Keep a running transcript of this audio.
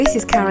This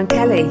is Karen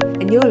Kelly,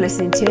 and you're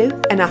listening to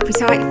An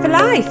Appetite for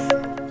Life.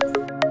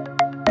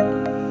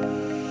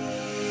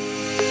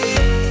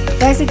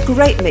 There's a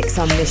great mix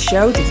on this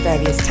show with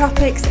various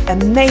topics,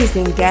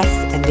 amazing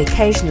guests, and the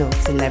occasional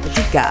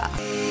celebrity guest.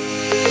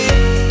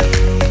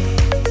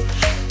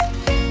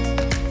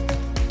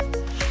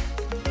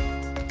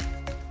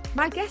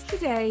 My guest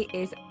today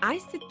is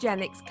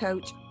Isagenix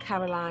coach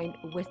Caroline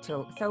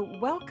Whittle. So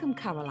welcome,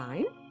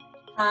 Caroline.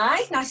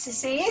 Hi, nice to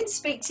see you and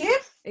speak to you.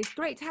 It's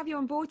great to have you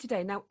on board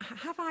today. Now,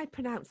 have I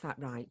pronounced that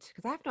right?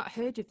 Because I've not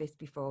heard of this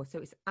before. So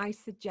it's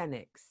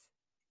Isagenix.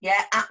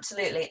 Yeah,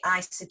 absolutely.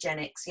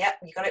 Isagenix. Yep,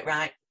 you got it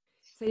right.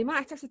 So you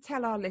might have to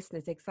tell our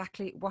listeners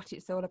exactly what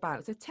it's all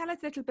about. So tell us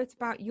a little bit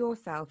about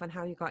yourself and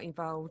how you got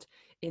involved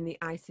in the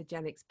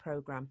Isagenix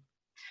program.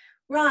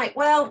 Right,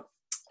 well,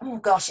 oh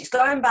gosh, it's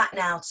going back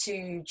now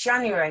to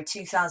January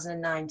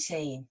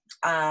 2019.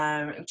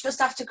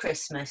 Just after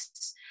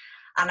Christmas.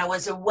 And I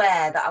was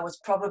aware that I was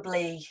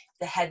probably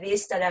the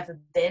heaviest I'd ever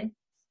been.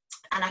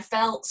 And I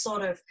felt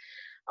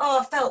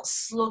I felt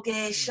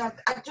sluggish. I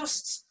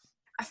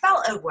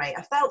felt overweight.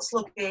 I felt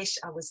sluggish.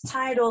 I was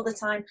tired all the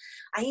time.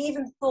 I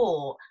even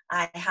thought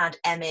I had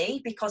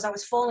ME because I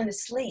was falling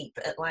asleep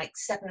at like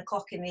 7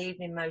 o'clock in the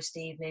evening most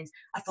evenings.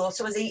 I thought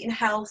I was eating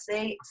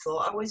healthy. I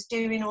thought I was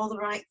doing all the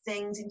right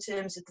things in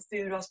terms of the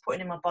food I was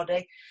putting in my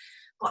body.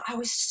 But I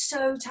was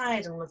so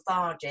tired and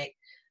lethargic.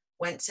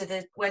 Went to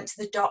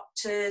the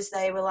doctors.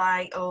 They were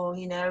like, oh,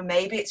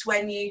 maybe it's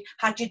when you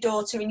had your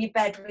daughter in your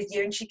bed with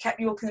you and she kept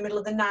you up in the middle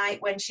of the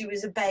night when she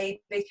was a baby.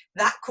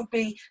 That could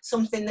be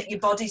something that your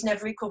body's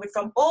never recovered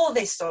from. All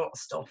this sort of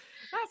stuff.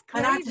 That's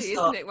crazy,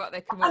 isn't it, what they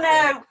come up with?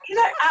 I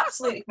know,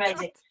 absolutely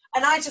crazy.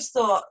 And I just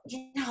thought,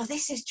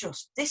 this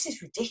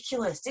is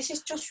ridiculous. This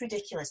is just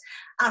ridiculous.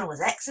 And I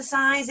was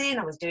exercising.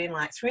 I was doing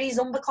like 3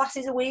 Zumba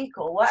classes a week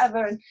or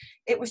whatever. And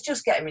it was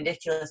just getting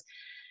ridiculous.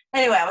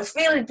 Anyway, I was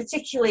feeling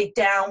particularly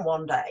down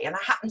one day and I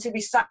happened to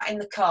be sat in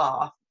the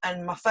car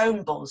and my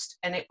phone buzzed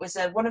and it was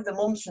one of the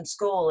mums from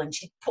school and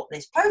she put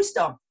this post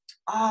on.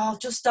 Oh, I've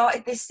just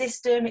started this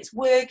system. It's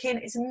working.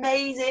 It's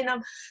amazing.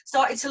 I'm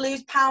starting to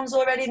lose pounds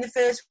already in the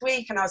first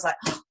week. And I was like,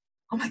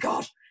 oh my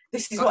God,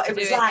 this is what it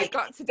was like.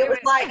 It was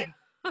like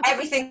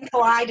everything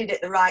collided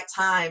at the right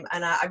time.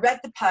 And I read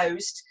the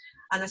post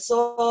and I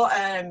saw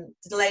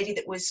the lady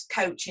that was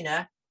coaching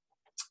her.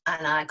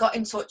 And I got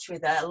in touch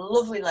with a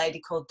lovely lady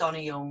called Donna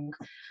Young.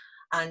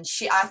 And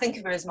I think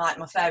of her as my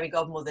fairy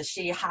godmother.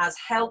 She has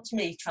helped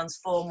me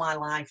transform my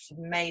life. She's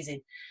amazing.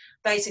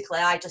 Basically,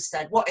 I just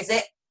said, what is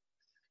it?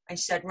 And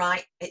she said,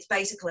 right, it's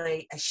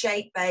basically a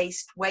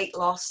shake-based weight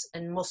loss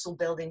and muscle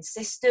building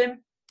system.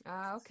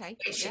 Okay.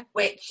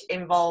 Which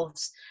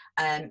involves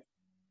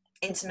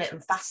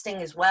intermittent fasting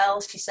as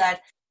well. She said,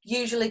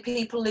 usually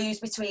people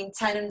lose between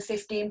 10 and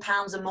 15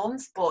 pounds a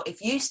month. But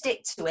if you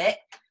stick to it,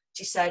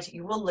 she said,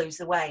 you will lose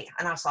the weight.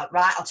 And I was like,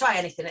 right, I'll try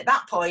anything. At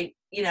that point,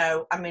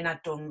 I'd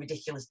done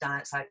ridiculous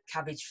diets like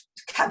cabbage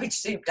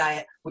soup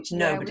diet, which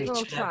nobody we've all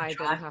should ever tried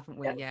try. them, haven't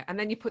we? Yeah. And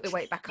then you put the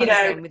weight back on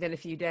again within a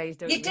few days,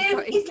 don't you? You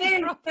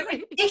do. They're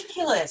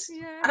ridiculous.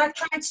 Yeah. And I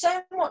tried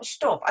so much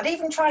stuff. I'd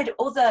even tried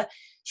other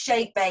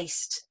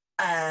shake-based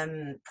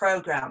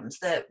programs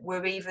that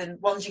were even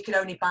ones you could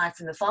only buy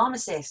from the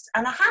pharmacist,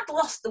 and I had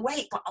lost the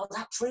weight but I was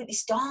absolutely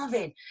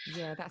starving.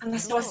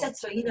 So I said,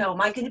 am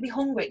I going to be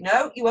hungry?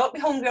 No, you won't be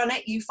hungry on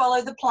it. You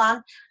follow the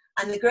plan.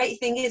 And the great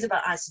thing is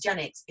about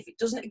Isagenix, if it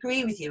doesn't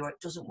agree with you or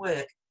it doesn't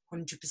work,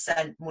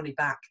 100% money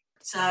back.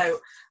 So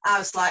I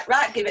was like,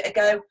 right, give it a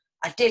go.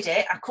 I did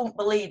it. I couldn't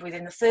believe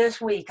within the first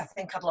week I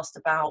think I'd lost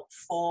about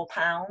 4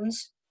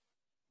 pounds.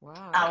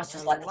 Wow. I was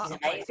just like, this is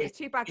amazing. It's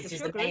 2 bags of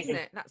sugar, isn't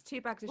it? That's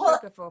 2 bags of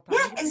sugar, 4 pounds.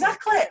 Yeah,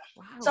 exactly.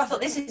 Wow. So I thought,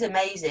 this is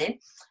amazing.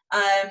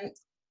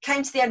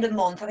 Came to the end of the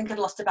month, I think I'd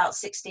lost about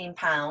 16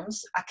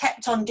 pounds. I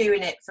kept on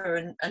doing it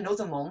for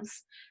another month.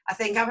 I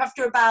think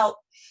after about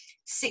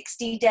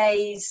 60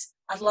 days,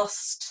 I'd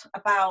lost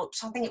about,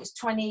 I think it was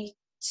 22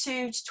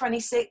 to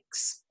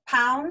 26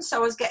 pounds. So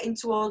I was getting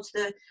towards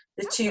the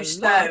 2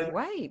 stone.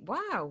 Weight.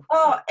 Wow.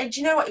 Oh, and do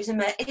you know what?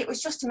 It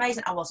was just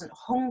amazing. I wasn't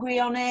hungry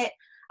on it.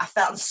 I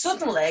felt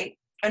suddenly,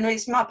 and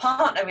it's my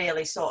partner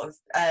really sort of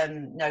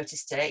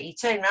noticed it. He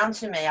turned around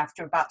to me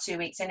after about 2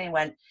 weeks in and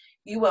went,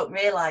 you won't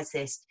realise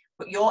this,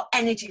 but your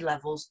energy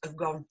levels have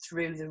gone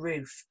through the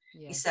roof.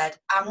 Yeah. He said,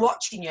 I'm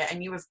watching you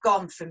and you have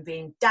gone from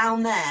being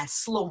down there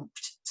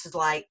slumped to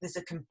like, there's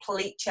a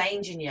complete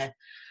change in you.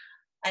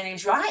 And he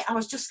was right. I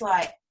was just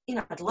like,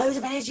 I had loads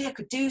of energy. I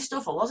could do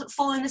stuff. I wasn't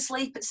falling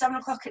asleep at 7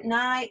 o'clock at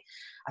night.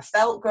 I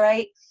felt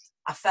great.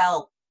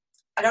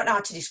 I don't know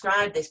how to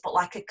describe this, but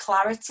like a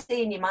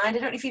clarity in your mind. I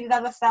don't know if you've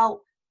ever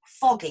felt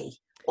foggy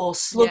or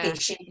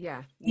sluggish.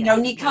 Yeah.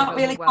 And you can't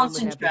really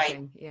concentrate.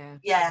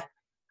 Yeah,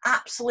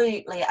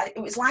 absolutely.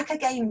 It was like I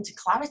gained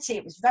clarity.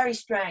 It was very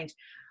strange.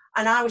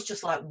 And I was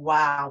just like,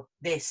 wow,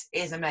 this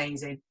is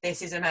amazing.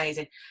 This is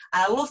amazing.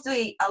 And I love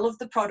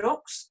the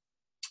products.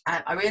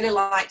 I really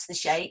liked the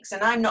shakes.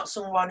 And I'm not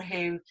someone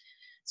who,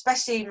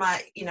 especially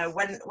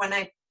when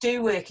I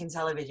do work in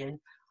television,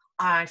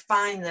 I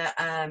find that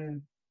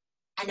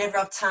I never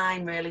have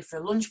time really for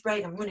a lunch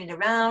break. I'm running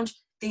around.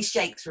 these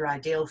shakes were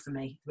ideal for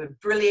me. They were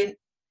brilliant.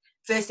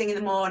 First thing in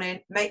the morning,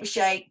 make my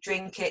shake,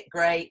 drink it,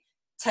 great.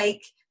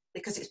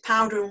 Because it's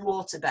powder and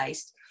water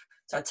based.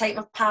 So I take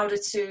my powder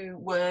to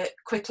work,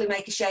 quickly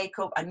make a shake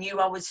up. I knew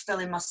I was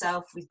filling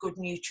myself with good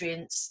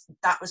nutrients.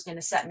 That was going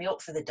to set me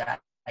up for the day.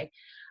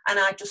 And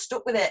I just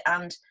stuck with it.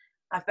 And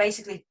I've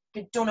basically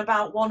done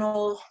about one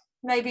or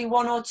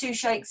two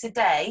shakes a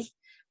day,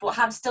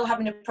 but still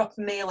having a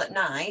proper meal at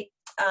night.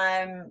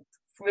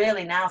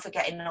 Really now for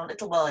getting on a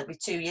little, well, it'll be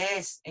 2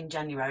 years in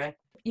January.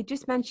 You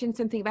just mentioned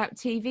something about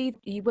TV.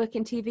 You work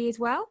in TV as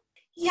well?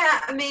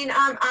 Yeah, I mean,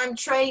 I'm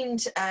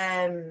trained.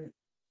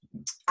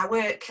 I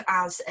work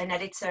as an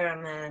editor.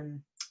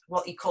 I'm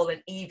what you call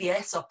an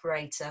EVS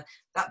operator.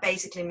 That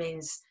basically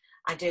means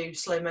I do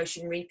slow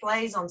motion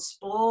replays on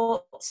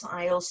sports.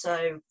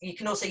 You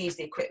can also use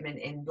the equipment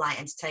in light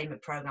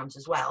entertainment programs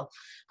as well.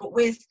 But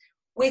with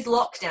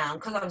lockdown,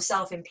 because I'm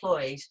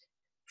self-employed,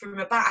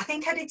 I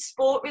think I did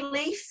Sport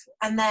Relief,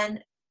 and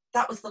then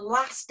that was the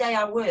last day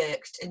I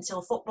worked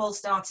until football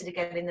started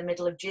again in the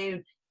middle of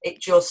June.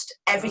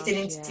 Everything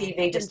into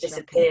TV just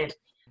disappeared.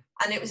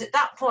 And it was at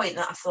that point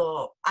that I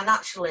thought, and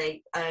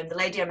actually the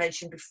lady I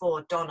mentioned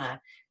before, Donna,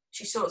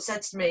 she sort of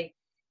said to me,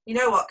 you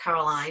know what,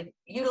 Caroline,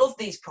 you love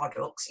these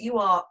products. You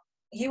are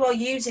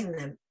using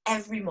them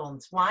every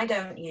month. Why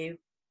don't you,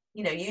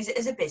 use it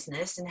as a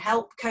business and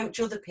help coach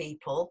other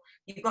people?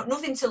 You've got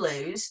nothing to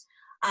lose.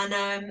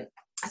 And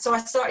so I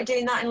started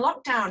doing that in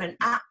lockdown and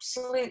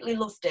absolutely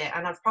loved it.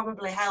 And I've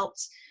probably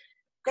helped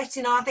I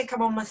think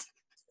I'm on my,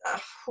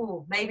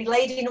 maybe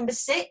lady number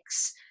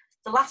 6.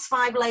 The last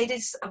 5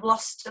 ladies have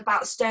lost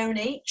about a stone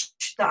each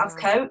that I've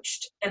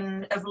coached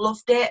and have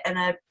loved it. And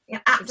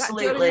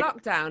absolutely. Is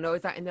that during lockdown, or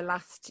is that in the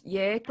last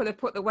year? Well, they've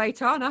put the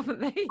weight on, haven't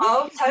they?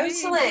 Oh,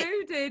 totally.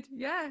 Included,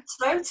 yeah.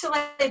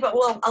 Totally. But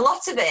well, a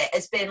lot of it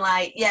has been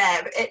like,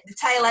 at the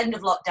tail end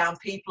of lockdown,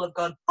 people have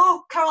gone,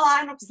 oh,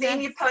 Caroline, I've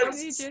seen your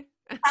posts.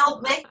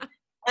 Help me.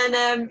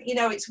 And,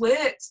 it's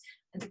worked.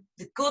 And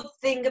the good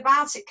thing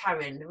about it,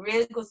 Karen, the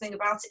really good thing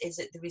about it is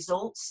that the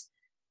results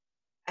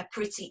are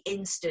pretty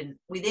instant.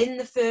 Within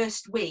the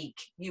first week,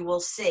 you will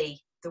see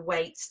the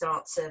weight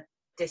start to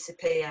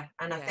disappear.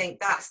 And I think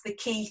that's the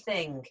key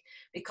thing,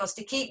 because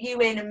to keep you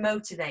in and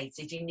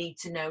motivated, you need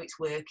to know it's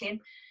working.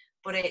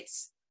 But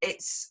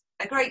it's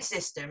a great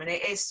system, and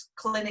it is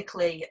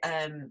clinically,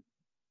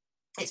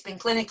 it's been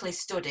clinically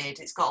studied.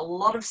 It's got a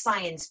lot of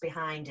science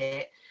behind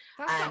it.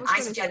 That's what I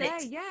was going to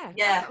say, yeah. That's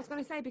what I was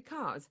going to say,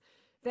 because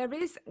there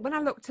is, when I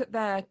looked at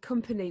their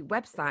company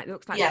website, it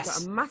looks like they've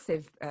got a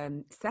massive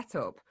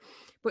setup,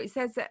 but it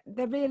says that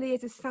there really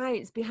is a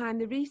science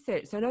behind the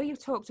research. So I know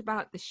you've talked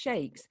about the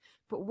shakes,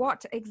 but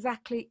what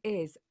exactly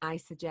is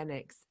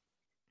Isagenix?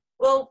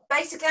 Well,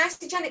 basically,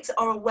 Isagenix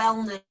are a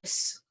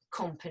wellness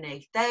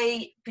company.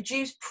 They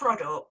produce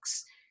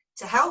products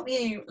to help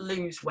you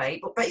lose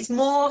weight, but it's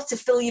more to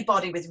fill your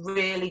body with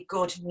really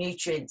good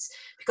nutrients.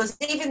 Because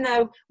even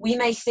though we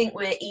may think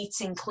we're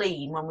eating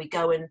clean when we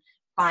go and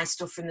buy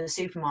stuff from the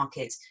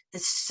supermarkets,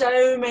 there's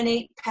so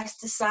many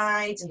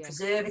pesticides and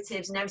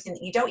preservatives and everything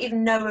that you don't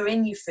even know are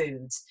in your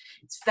foods.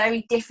 It's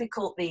very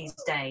difficult these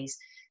days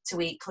to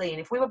eat clean.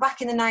 If we were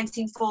back in the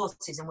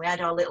 1940s and we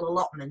had our little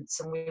allotments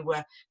and we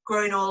were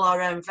growing all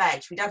our own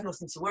veg, we'd have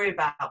nothing to worry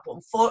about. But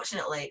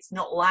unfortunately, it's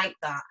not like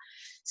that.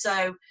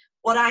 So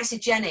what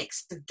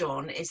Isagenix have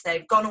done is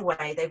they've gone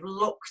away, they've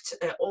looked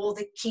at all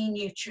the key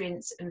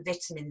nutrients and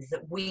vitamins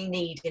that we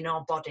need in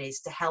our bodies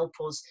to help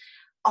us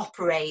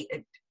operate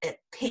at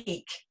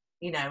peak,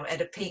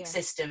 at a peak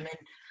system. And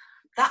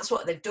that's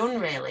what they've done,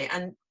 really.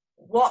 And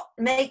what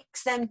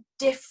makes them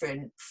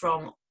different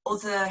from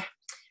other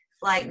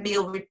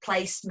meal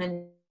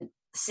replacement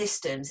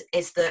systems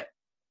is that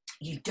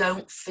you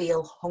don't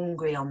feel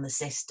hungry on the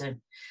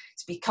system.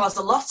 It's because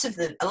a lot of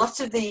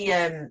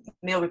the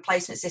meal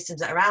replacement systems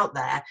that are out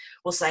there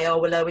will say,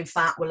 oh, we're low in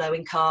fat, we're low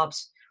in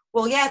carbs.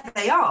 Well, yeah,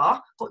 they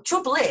are, but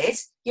trouble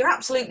is, you're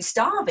absolutely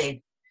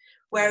starving.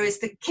 Whereas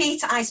the key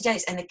to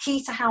Isagenix and the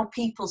key to how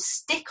people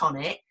stick on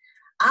it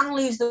and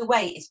lose the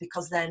weight is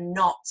because they're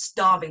not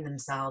starving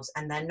themselves,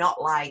 and they're not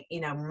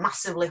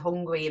massively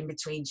hungry in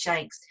between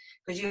shakes.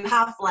 Because you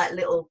have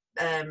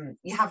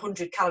you have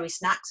 100-calorie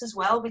snacks as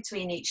well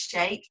between each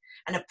shake,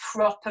 and a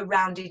proper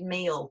rounded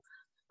meal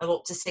of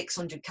up to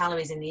 600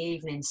 calories in the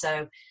evening.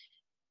 So,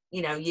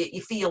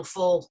 you feel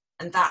full,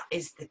 and that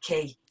is the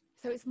key.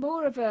 So it's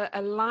more of a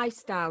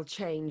lifestyle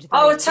change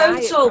than a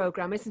diet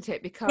program, isn't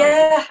it? Because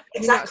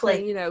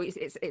exactly.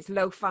 It's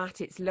low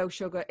fat, it's low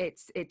sugar,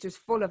 it's just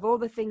full of all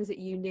the things that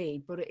you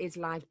need. But it is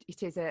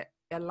a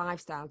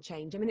lifestyle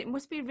change. I mean, it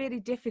must be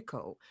really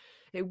difficult.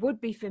 It would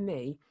be for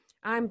me.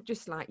 I'm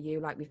just like you,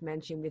 like we've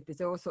mentioned.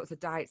 There's all sorts of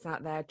diets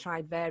out there.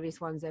 Tried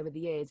various ones over the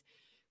years.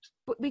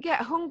 But we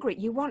get hungry.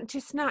 You want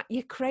to snack.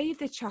 You crave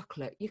the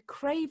chocolate. You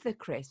crave the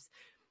crisps.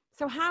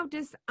 So how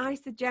does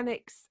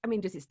Isagenix,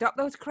 does it stop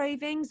those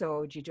cravings,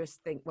 or do you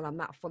just think, well, I'm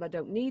that full, I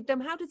don't need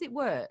them? How does it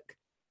work?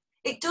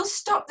 It does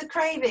stop the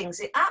cravings.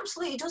 It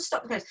absolutely does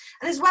stop the cravings.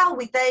 And as well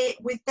with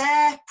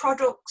their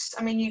products,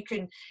 you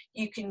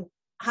can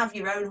have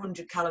your own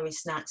 100-calorie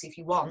snacks if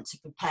you want to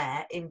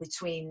prepare in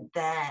between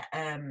their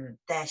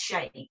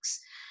shakes.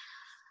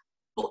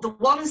 But the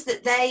ones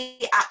that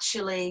they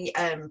actually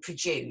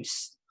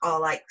produce are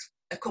like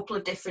a couple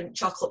of different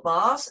chocolate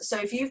bars. So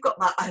if you've got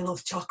that I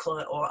love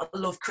chocolate or I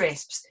love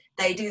crisps,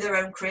 they do their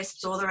own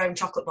crisps or their own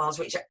chocolate bars,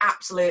 which are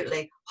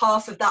absolutely,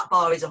 half of that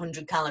bar is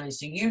 100 calories.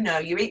 So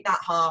you eat that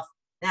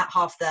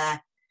half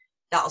there,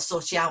 that'll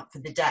sort you out for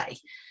the day.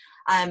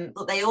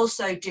 But they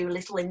also do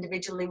little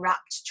individually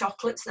wrapped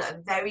chocolates that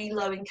are very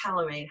low in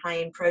calorie and high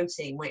in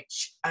protein,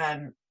 which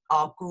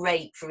are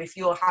great for if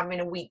you're having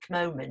a weak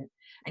moment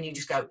and you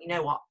just go, you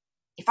know what,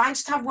 if I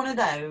just have one of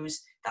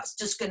those, that's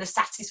just going to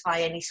satisfy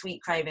any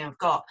sweet craving I've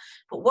got.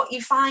 But what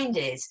you find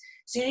is,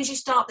 as soon as you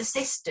start the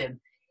system,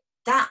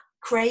 that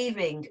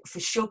craving for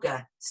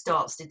sugar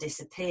starts to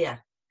disappear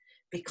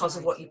because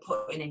of what you're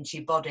putting into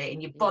your body,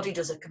 and your body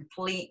does a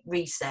complete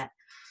reset.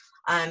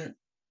 And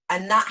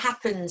that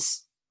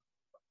happens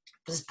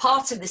as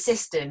part of the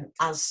system,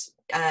 as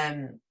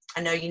I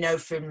know you know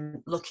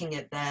from looking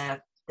at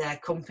their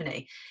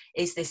company,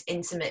 is this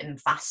intermittent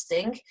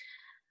fasting.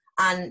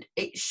 And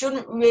it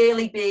shouldn't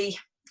really be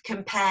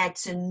compared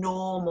to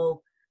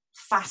normal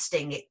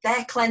fasting.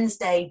 Their cleanse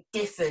day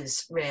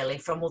differs really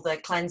from other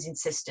cleansing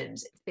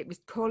systems. It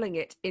was calling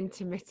it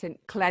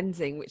intermittent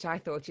cleansing, which I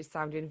thought just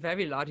sounded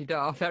very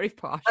la-di-da, very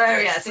posh. Oh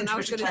yes, and I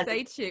was going to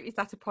say to you, is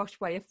that a posh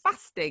way of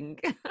fasting?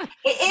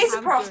 It is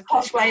a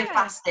posh way of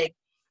fasting.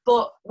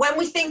 But when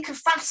we think of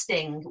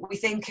fasting, we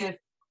think of,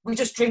 we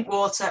just drink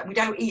water and we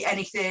don't eat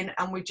anything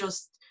and we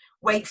just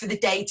wait for the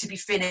day to be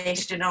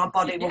finished and our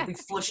body will be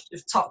flushed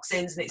of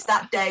toxins, and it's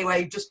that day where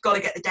you've just got to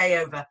get the day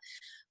over.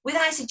 With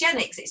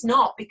Isagenix, it's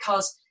not,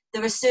 because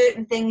there are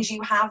certain things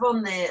you have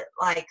on there,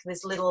 like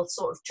there's little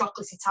sort of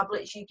chocolatey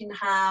tablets you can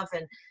have,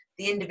 and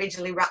the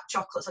individually wrapped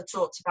chocolates I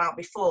talked about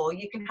before.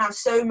 You can have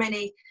so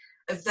many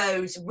of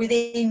those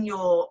within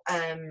your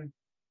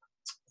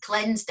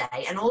cleanse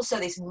day, and also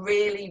this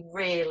really,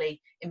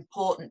 really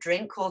important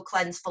drink called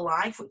Cleanse for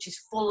Life, which is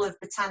full of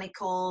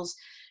botanicals,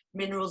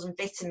 minerals and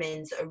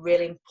vitamins that are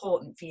really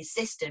important for your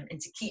system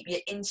and to keep your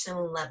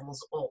insulin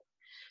levels up.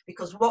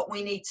 Because what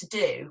we need to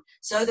do,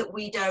 so that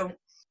we don't,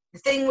 the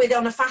thing with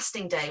on a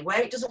fasting day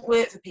where it doesn't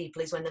work for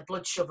people is when the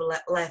blood sugar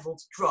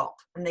levels drop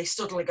and they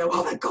suddenly go,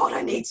 oh my God,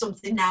 I need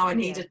something now, I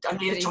need a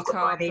chocolate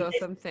bar, or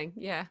something.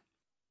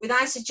 With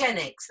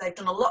Isagenix, they've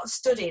done a lot of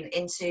studying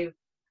into,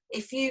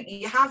 if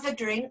you have a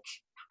drink,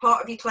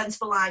 part of your Cleanse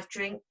for Life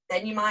drink,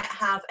 then you might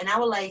have an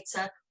hour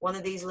later one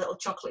of these little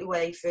chocolatey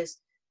wafers.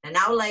 An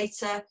hour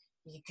later,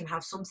 you can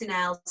have something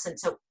else. And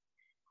so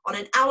on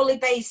an hourly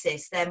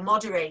basis, they're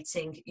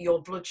moderating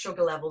your blood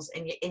sugar levels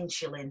and your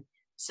insulin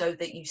so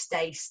that you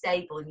stay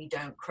stable and you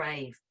don't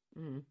crave.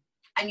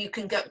 And you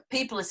can go,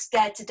 people are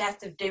scared to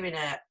death of doing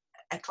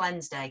a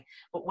cleanse day,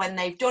 but when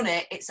they've done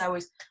it, it's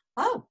always,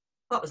 oh,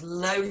 that was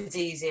loads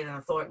easier than I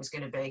thought it was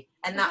going to be.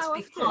 And that's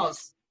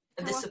because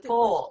of the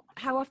support.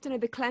 How often are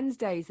the cleanse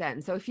days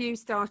then? So if you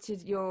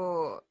started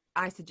your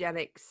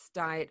Isagenix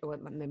diet or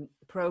the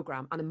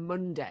program on a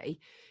Monday,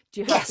 do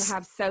you have to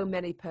have so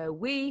many per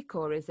week,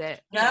 or is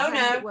it no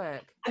does it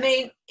work? I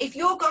mean, if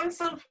you're going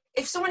for,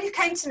 if someone who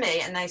came to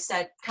me and they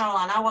said,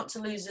 Caroline, I want to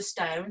lose a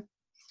stone,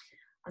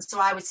 and so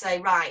I would say,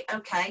 right,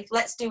 okay,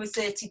 let's do a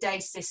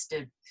 30-day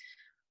system.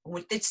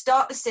 They'd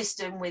start the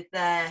system with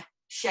their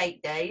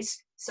shake days.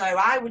 So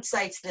I would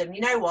say to them,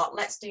 you know what,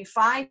 let's do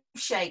 5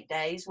 shake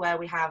days where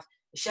we have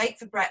a shake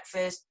for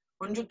breakfast,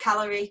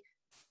 100-calorie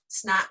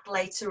snack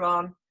later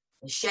on,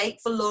 a shake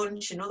for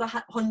lunch, another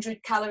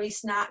 100-calorie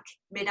snack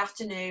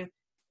mid-afternoon.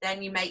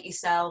 Then you make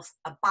yourself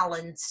a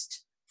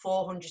balanced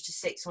 400 to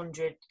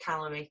 600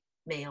 calorie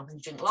meal,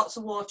 and drink lots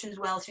of water as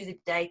well through the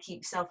day, keep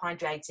yourself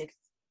hydrated.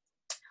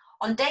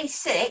 On day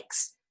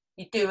 6,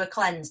 you do a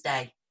cleanse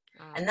day,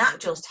 and that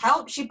just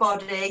helps your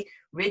body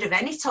rid of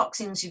any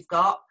toxins you've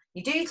got.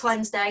 You do your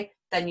cleanse day,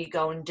 then you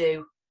go and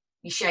do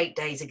your shake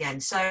days again.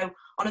 So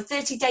on a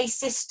 30-day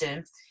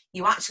system,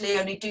 you actually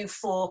only do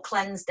 4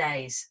 cleanse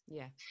days.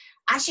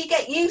 As you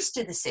get used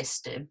to the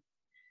system,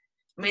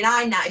 I mean,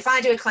 if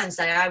I do a cleanse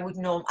day,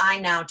 I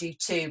now do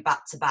 2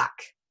 back to back,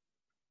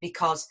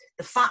 because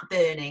the fat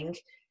burning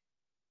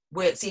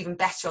works even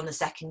better on the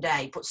second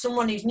day. But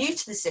someone who's new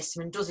to the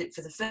system and does it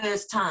for the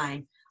first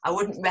time, I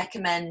wouldn't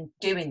recommend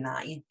doing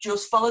that. You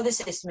just follow the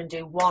system and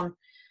do 1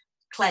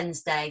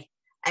 cleanse day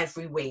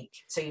every week.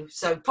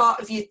 So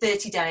part of your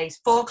 30 days,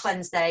 4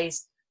 cleanse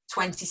days,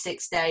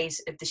 26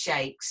 days of the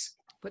shakes.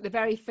 But the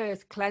very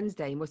first cleanse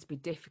day must be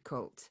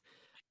difficult.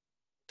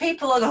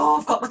 People are, oh,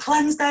 I've got my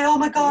cleanse day, oh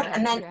my God.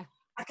 And then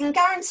I can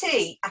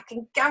guarantee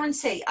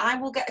I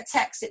will get a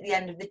text at the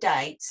end of the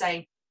day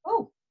saying,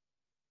 oh,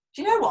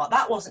 do you know what?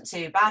 That wasn't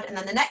too bad. And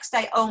then the next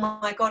day, oh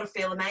my God, I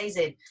feel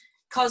amazing.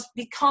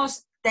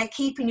 Because they're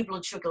keeping your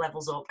blood sugar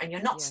levels up, and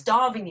you're not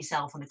starving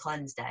yourself on a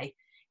cleanse day.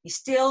 You're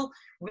still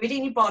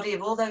ridding your body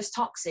of all those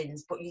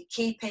toxins, but you're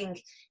keeping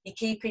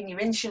your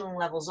insulin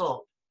levels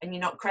up, and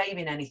you're not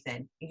craving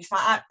anything.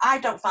 I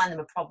don't find them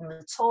a problem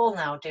at all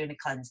now doing a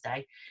cleanse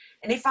day.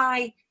 And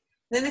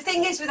then the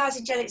thing is with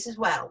Isagenix as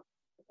well,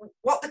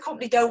 what the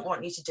company don't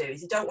want you to do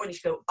is they don't want you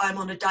to go, I'm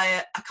on a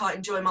diet, I can't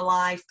enjoy my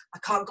life, I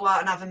can't go out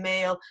and have a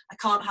meal, I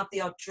can't have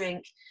the odd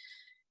drink.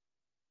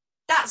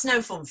 That's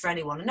no fun for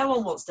anyone, and no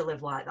one wants to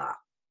live like that.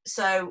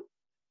 So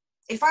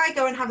if I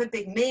go and have a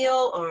big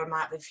meal, or I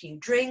might have a few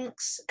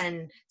drinks,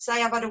 and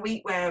say I've had a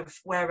week where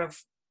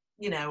I've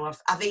you know,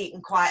 I've eaten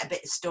quite a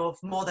bit of stuff,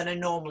 more than I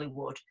normally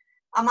would,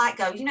 I might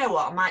go, you know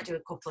what, I might do a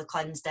couple of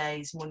cleanse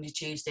days, Monday,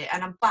 Tuesday,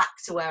 and I'm back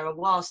to where I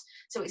was.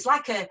 So it's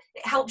like it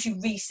helps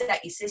you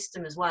reset your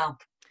system as well.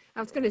 I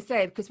was going to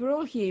say, because we're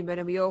all human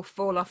and we all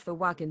fall off the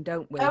wagon,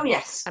 don't we? Oh,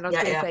 yes. And I was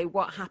going to say,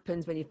 what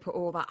happens when you put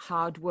all that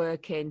hard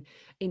work in?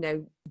 You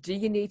know, do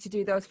you need to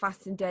do those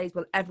fasting days?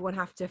 Will everyone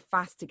have to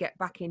fast to get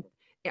back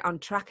on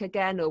track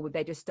again? Or would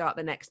they just start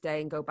the next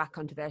day and go back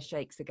onto their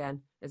shakes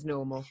again as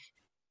normal?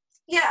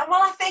 Yeah,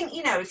 well, I think,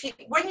 you know,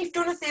 when you've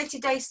done a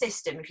 30-day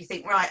system, if you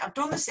think, right, I've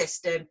done the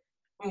system,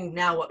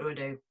 now what do I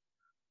do?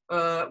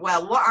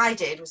 Well, what I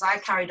did was I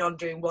carried on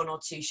doing 1 or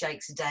 2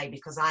 shakes a day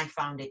because I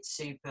found it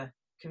super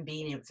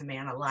convenient for me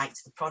and I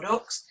liked the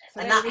products.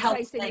 So and they that were helped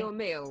replacing your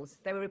meals.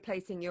 They were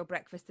replacing your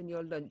breakfast and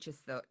your lunch as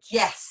such.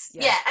 Yes,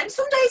 yeah. And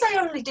some days I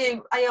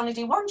only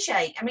do 1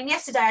 shake. I mean,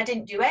 yesterday I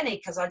didn't do any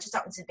because I just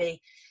happened to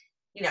be,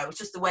 you know, it was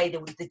just the way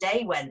the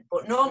day went.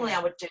 But normally I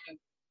would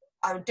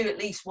do at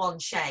least 1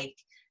 shake.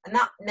 And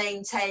that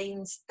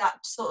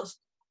sort of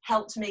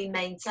helped me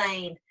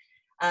maintain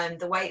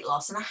the weight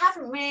loss. And I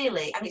haven't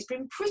really, it's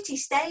been pretty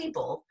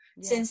stable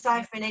since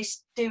I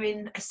finished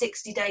doing a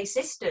 60-day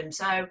system.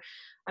 So,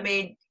 I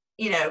mean,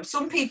 you know,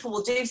 some people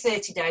will do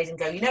 30 days and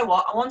go, you know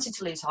what, I wanted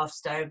to lose 0.5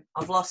 stone.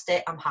 I've lost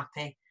it. I'm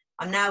happy.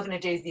 I'm now going to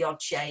do the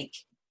odd shake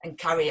and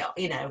carry on,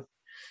 you know.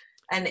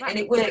 And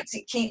it works.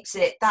 It keeps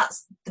it.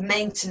 That's the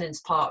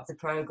maintenance part of the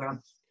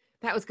program.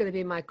 That was going to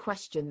be my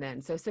question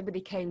then. So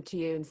somebody came to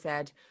you and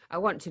said, I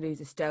want to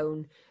lose a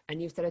stone. And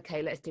you said,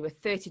 okay, let's do a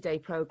 30-day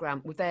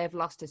program. Would they have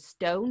lost a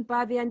stone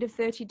by the end of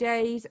 30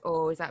 days?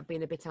 Or is that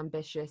being a bit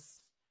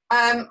ambitious?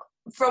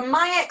 From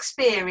my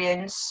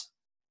experience,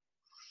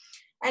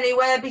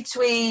 anywhere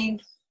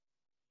between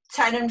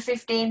 10 and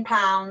 15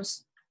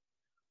 pounds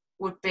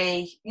would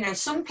be, you know,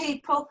 some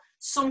people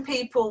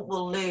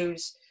will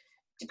lose,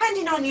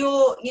 depending on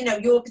your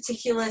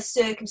particular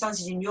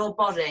circumstances in your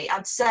body.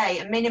 I'd say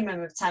a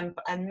minimum of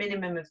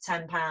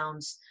 10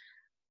 pounds.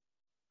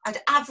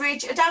 I'd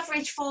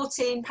average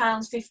 14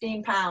 pounds,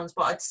 15 pounds,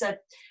 but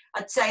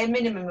I'd say a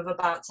minimum of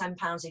about 10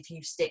 pounds if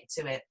you stick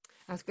to it.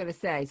 I was going to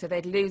say, so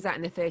they'd lose that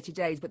in the 30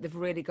 days, but they've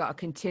really got to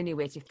continue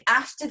it.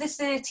 After the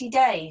 30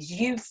 days,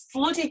 you've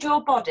flooded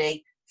your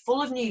body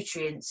full of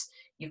nutrients,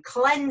 you've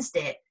cleansed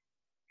it,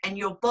 and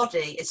your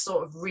body is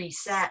sort of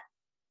reset.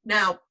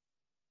 Now,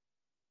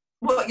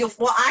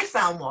 what I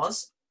found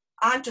was,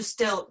 I'm just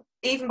still,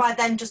 even by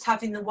then, just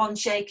having the 1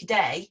 shake a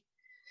day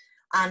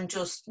and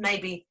just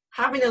maybe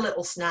having a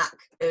little snack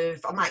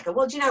of, I might go,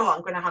 well, do you know what?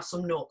 I'm going to have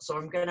some nuts, or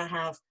I'm going to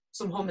have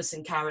some hummus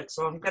and carrots,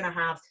 or I'm going to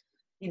have,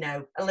 you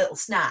know, a little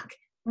snack.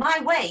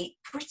 My weight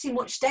pretty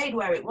much stayed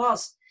where it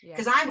was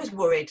because I was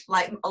worried,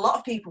 like a lot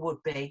of people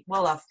would be.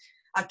 Well,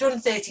 I've done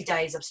 30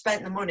 days, I've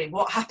spent the money.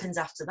 What happens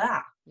after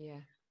that? Yeah.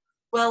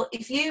 Well,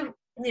 if you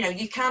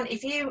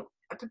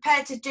are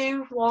prepared to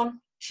do 1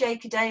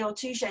 shake a day or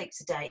 2 shakes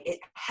a day, it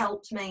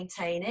helps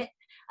maintain it.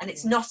 And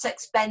it's not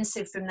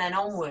expensive from then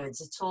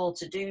onwards at all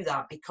to do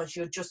that, because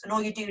and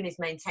all you're doing is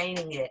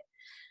maintaining it.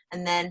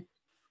 And then,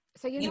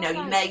 so you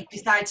may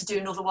decide to do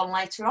another one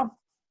later on.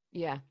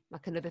 Yeah,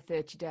 like another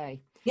 30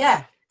 day.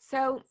 Yeah.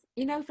 So,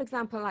 you know, for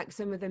example, like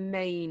some of the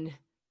main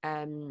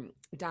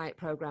diet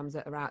programs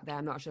that are out there,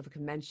 I'm not sure if I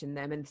can mention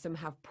them, and some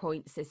have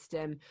point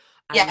system.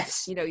 And,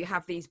 yes. You know, you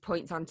have these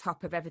points on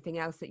top of everything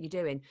else that you're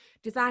doing.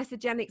 Does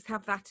Isagenix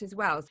have that as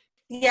well?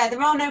 Yeah,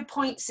 there are no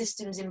point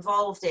systems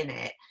involved in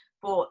it,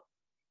 but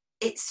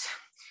it's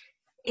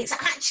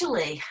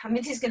actually, I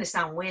mean, this is going to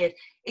sound weird,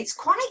 it's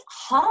quite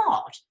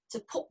hard to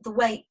put the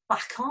weight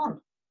back on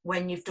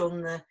when you've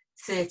done the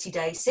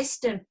 30-day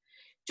system,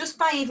 just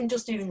by even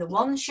just doing the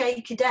 1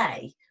 shake a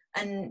day.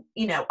 And,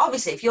 you know,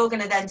 obviously if you're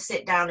going to then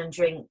sit down and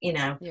drink, you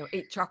know,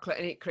 eat chocolate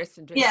and eat crisps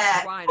and drink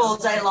wine all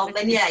day long,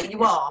 then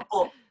you are.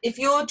 But if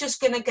you're just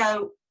going to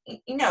go,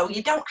 you know,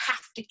 you don't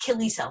have to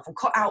kill yourself and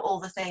cut out all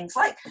the things.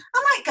 Like,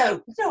 I might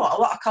go, you know what, I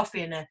want a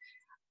coffee and I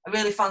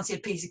really fancy a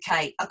piece of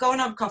cake. I'll go and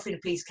have a coffee and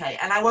a piece of cake,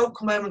 and I won't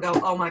come home and go,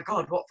 oh my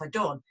God, what have I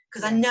done?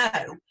 Because I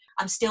know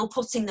I'm still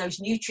putting those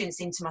nutrients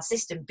into my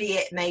system, be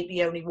it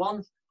maybe only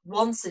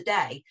once a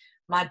day.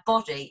 My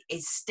body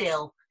is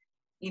still,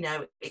 you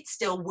know, it's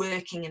still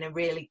working in a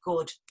really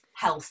good,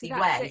 healthy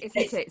way.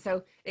 Isn't it?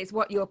 So it's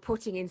what you're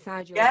putting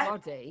inside your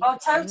body. Oh,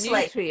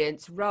 totally.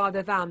 Nutrients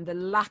rather than the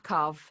lack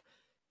of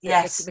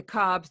the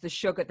carbs, the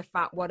sugar, the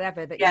fat,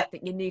 whatever that you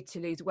think you need to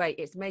lose weight.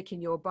 It's making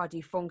your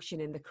body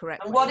function in the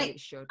correct way that it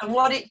should. And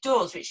what it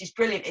does, which is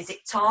brilliant, is it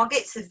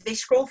targets the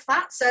visceral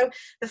fat. So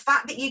the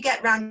fat that you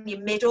get around your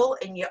middle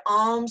and your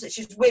arms, it's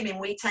just women,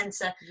 we tend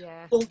to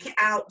bulk it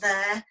out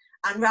there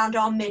and around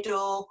our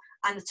middle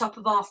and the top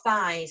of our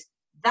thighs.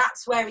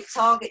 That's where it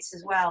targets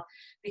as well,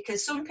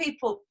 because some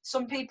people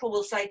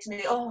will say to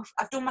me, oh,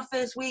 I've done my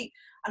first week,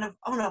 and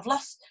I've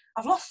lost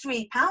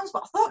 £3,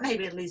 but I thought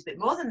maybe I'd lose a bit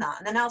more than that.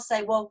 And then I'll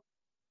say, well,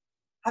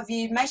 have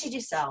you measured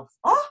yourself?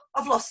 Oh,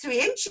 I've lost 3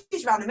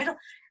 inches around the middle.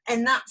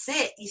 And that's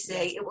it, you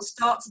see. It will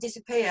start to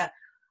disappear.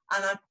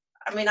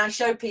 And I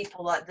show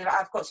people that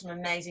I've got some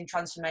amazing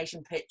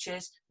transformation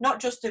pictures, not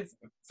just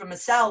from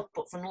myself,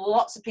 but from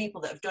lots of people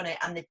that have done it.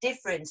 And the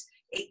difference,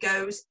 it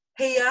goes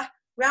here,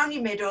 round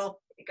your middle,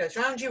 it goes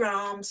round your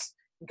arms,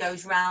 it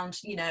goes round,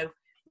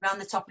 round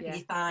the top of your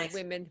thighs.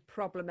 Women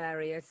problem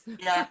areas.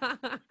 Yeah.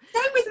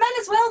 Same with men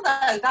as well,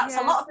 though. That's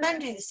a lot of men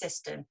do the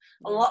system.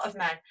 A lot of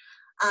men.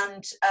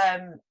 And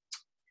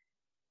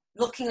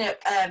looking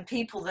at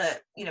people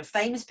that,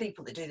 famous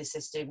people that do the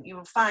system, you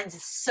will find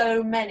there's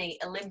so many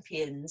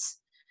Olympians,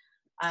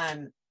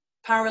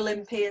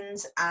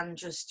 Paralympians, and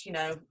just,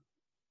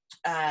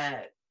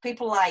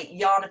 people like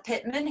Jana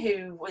Pittman,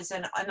 who was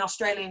an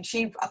Australian.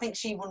 I think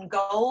she won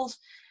gold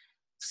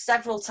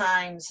several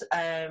times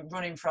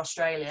running for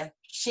Australia.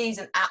 She's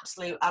an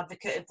absolute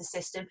advocate of the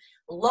system.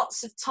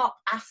 Lots of top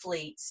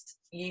athletes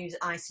use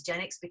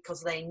Isagenix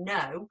because they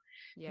know,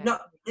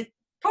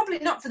 probably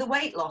not for the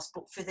weight loss,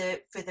 but for the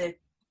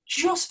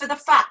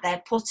fact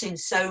they're putting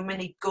so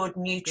many good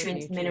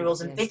nutrients,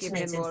 minerals, and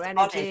vitamins into the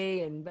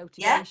body. And motivation.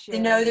 Yeah, they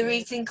know they're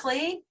eating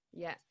clean.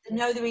 Yeah, they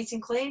know they're eating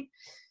clean.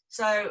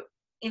 So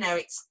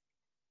it's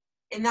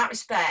in that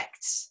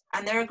respect,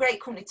 and they're a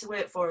great company to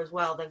work for as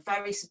well. They're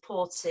very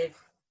supportive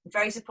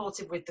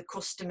with the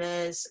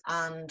customers,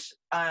 and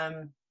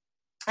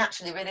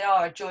actually really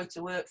are a joy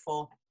to work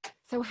for.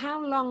 So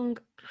how long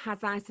has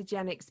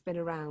Isagenix been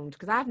around?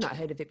 Because I've not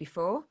heard of it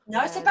before.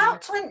 No, it's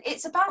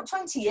about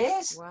 20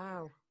 years.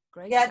 Wow,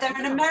 great. Yeah, they're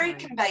an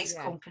American-based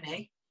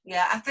company.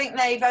 Yeah, I think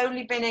they've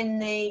only been in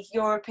the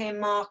European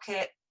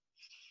market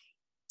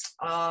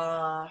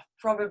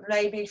probably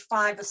maybe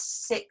 5 or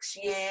 6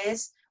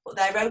 years, but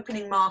they're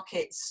opening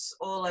markets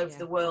all over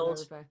the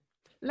world.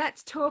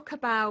 Let's talk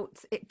about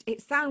it. It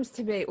sounds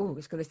to me,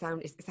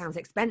 it sounds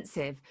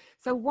expensive.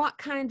 So what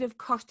kind of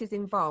cost is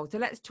involved? So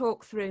let's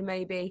talk through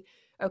maybe,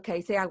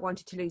 okay, say I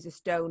wanted to lose a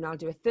stone, I'll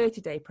do a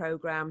 30-day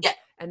program. Yeah.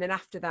 And then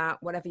after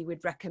that, whatever you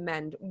would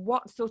recommend,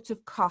 what sort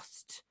of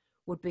cost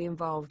would be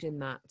involved in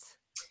that?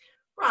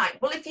 Right.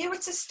 Well, if you were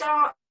to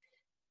start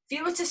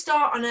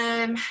on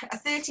a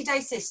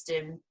 30-day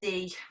system,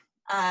 the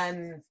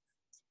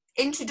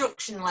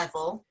introduction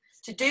level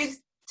to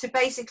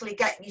basically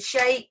get your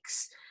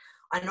shakes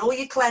and all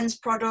your cleanse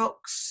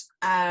products,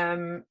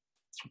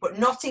 but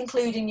not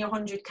including your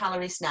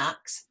 100-calorie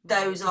snacks.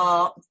 Those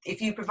are, if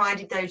you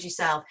provided those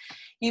yourself,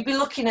 you'd be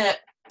looking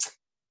at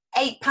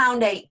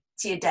 £8.80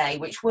 a day,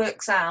 which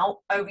works out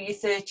over your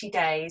 30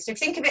 days. So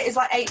if you think of it as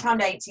like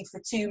 £8.80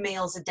 for 2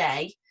 meals a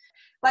day,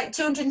 like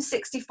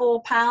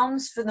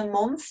 £264 for the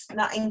month. And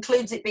that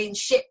includes it being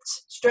shipped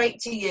straight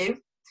to you.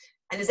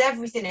 And there's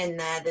everything in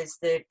there. There's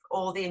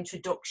all the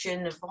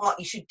introduction of what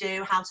you should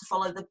do, how to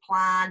follow the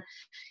plan,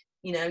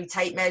 your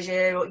tape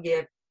measure, or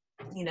your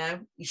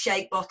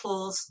shake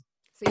bottles.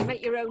 So you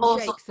make your own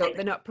shakes up.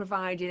 They're not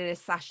provided in a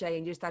sachet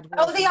and just add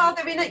water. Oh, they are.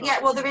 They're in a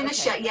they're in a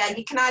shake. Yeah,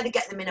 you can either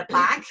get them in a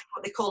bag,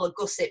 what they call a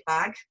gusset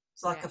bag.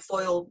 It's like a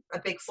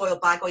big foil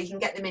bag, or you can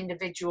get them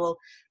individual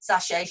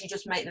sachets. You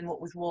just make them up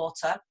with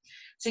water.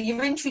 So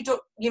your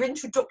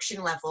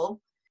introduction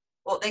level,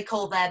 what they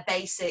call their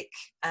basic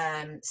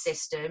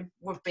system,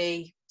 would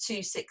be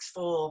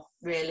 $264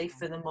 really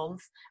for the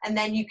month, and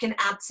then you can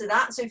add to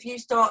that. So if you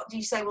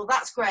say, well,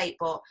 that's great,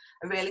 but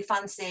I really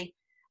fancy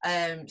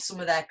some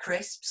of their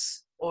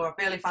crisps, or I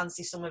really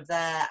fancy some of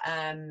their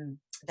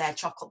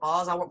chocolate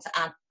bars. I want to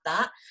add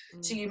that.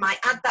 So you might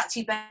add that to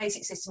your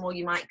basic system, or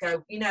you might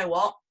go, you know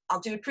what, I'll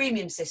do a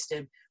premium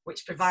system,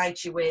 which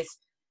provides you with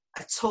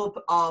a tub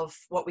of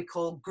what we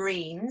call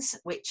greens,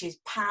 which is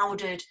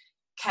powdered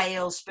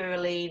kale,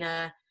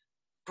 spirulina,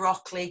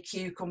 broccoli,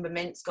 cucumber,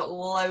 mint. It's got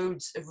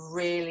loads of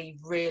really,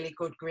 really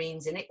good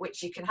greens in it,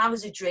 which you can have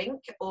as a drink,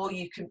 or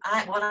you can.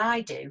 What I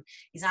do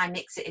is I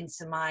mix it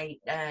into my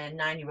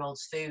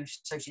 9-year-old's food,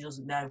 so she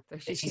doesn't know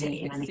that she's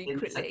eating anything.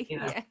 Secretly,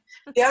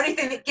 The only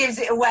thing that gives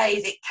it away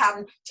is it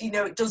can,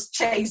 it does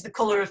change the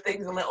colour of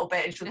things a little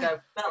bit, and she'll go,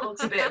 that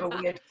looks a bit of a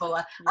weird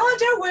colour. Oh,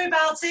 don't worry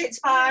about it, it's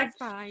fine. It's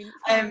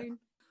fine.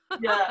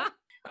 Yeah.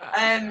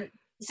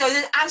 So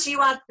then as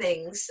you add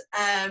things,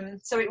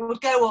 so it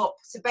would go up.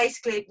 So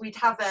basically we'd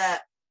have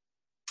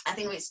I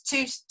think it's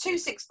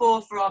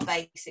 $264 for our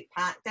basic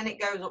pack. Then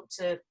it goes up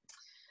to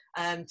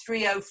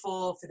 $304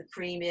 for the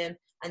premium.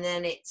 And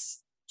then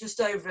it's just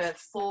over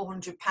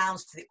 £400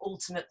 for the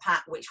ultimate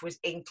pack, which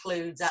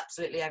includes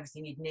absolutely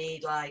everything you'd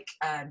need. Like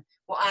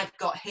what I've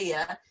got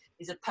here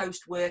is a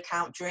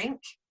post-workout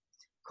drink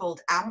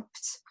called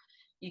Amped.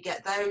 You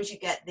get those. You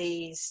get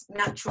these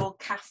natural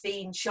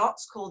caffeine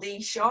shots called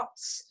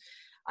E-shots.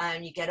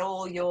 You get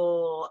all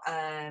your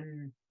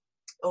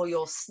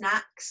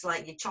snacks,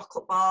 like your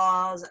chocolate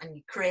bars and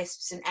your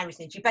crisps and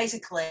everything. You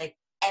basically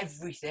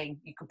everything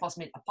you could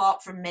possibly,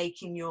 apart from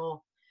making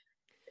your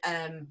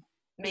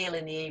meal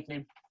in the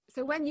evening.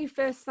 So when you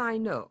first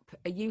sign up,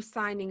 are you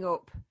signing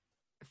up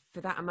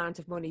for that amount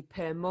of money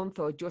per month,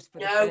 or just for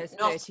the No, first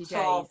not 30 at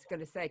all. days? Going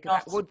to say, because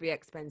Not. that would be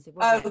expensive,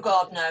 Oh wouldn't it?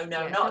 God, no,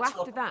 no, Yeah. not So at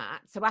all. after that,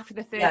 so after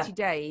the 30 Yeah.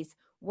 days,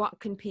 what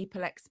can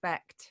people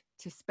expect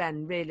to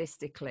spend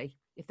realistically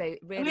if they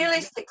really?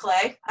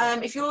 Realistically,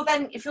 if you're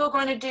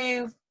going to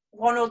do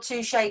 1 or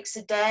 2 shakes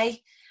a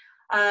day,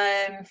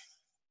 let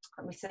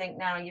me think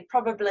now. You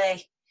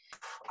probably,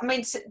 I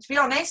mean, to be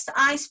honest,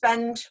 I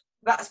spend.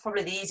 That's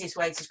probably the easiest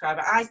way to describe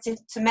it.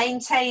 To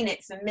maintain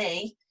it for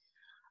me,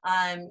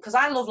 because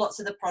I love lots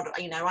of the product.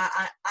 You know,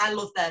 I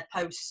love their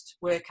post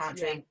workout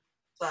drink.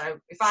 So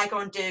if I go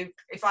and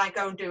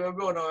do a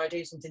run or I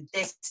do something,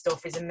 this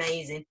stuff is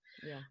amazing.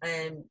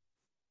 Yeah.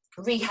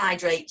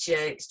 Rehydrates you.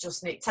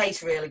 It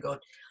tastes really good.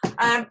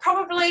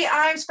 Probably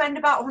I spend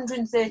about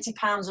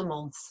 £130 a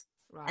month.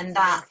 Right, and so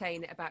that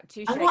maintain it about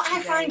 2 and shakes what a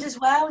I day. find as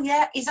well,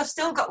 is I've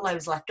still got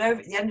loads left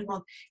over at the end of the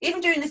month.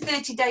 Even doing the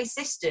 30-day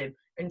system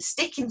and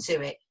sticking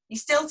to it, you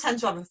still tend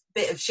to have a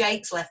bit of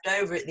shakes left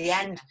over at the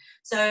end.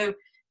 So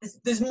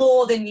there's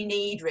more than you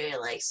need,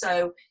 really.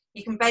 So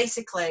you can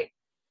basically,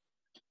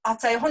 I'd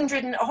say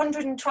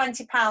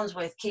 £120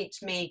 worth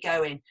keeps me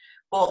going.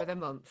 But for the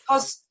month.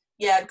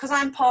 because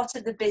I'm part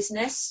of the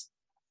business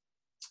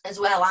as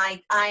well,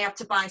 I have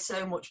to buy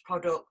so much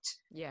product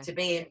to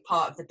be in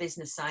part of the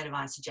business side of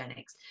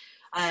Isagenix.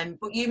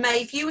 But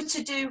if you were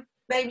to do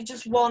maybe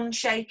just 1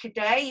 shake a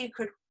day, you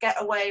could get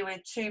away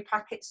with 2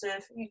 packets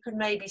of, you could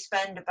maybe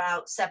spend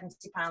about £70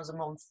 a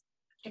month,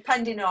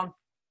 depending on.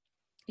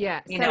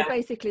 Yeah, so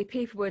basically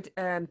people would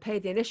pay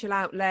the initial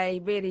outlay,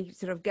 really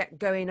sort of get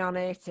going on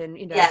it and,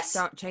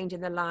 start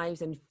changing their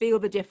lives and feel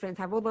the difference,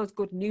 have all those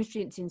good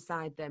nutrients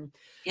inside them.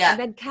 Yeah. And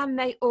then can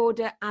they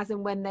order as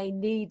and when they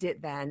need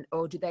it then,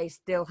 or do they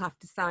still have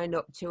to sign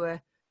up to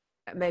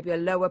maybe a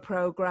lower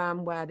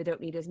program where they don't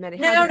need as many?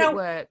 How does it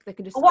work? They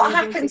can just what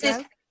happens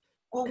is,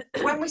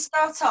 when we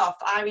start off,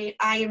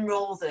 I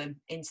enroll them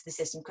into the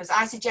system, because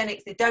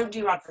Isagenix, they don't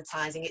do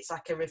advertising. It's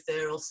like a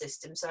referral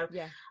system. So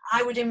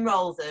I would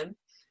enroll them.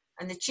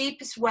 And the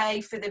cheapest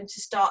way for them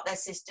to start their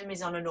system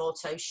is on an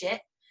auto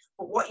ship.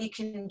 But what you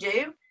can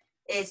do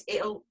is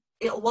it'll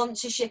want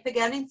to ship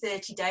again in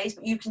 30 days,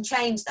 but you can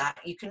change that.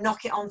 You can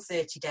knock it on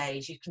 30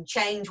 days. You can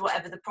change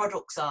whatever the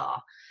products are.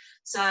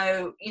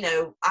 So,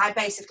 I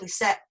basically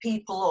set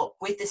people up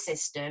with the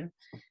system.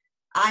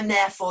 I'm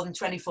there for them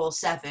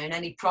 24/7.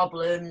 Any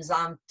problems,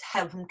 I'm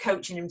helping,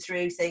 coaching them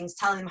through things,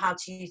 telling them how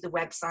to use the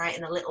website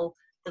and the little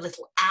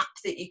app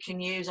that you can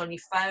use on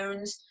your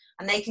phones.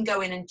 And they can go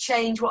in and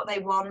change what they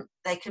want.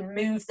 They can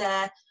move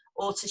their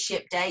auto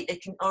ship date. They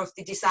can, or if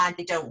they decide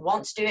they don't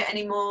want to do it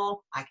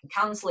anymore, I can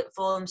cancel it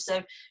for them.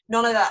 So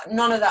none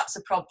of that's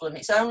a problem.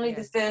 It's only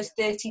the first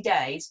 30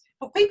 days.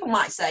 But people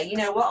might say, you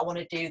know what, I want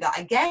to do that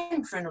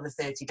again for another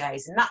 30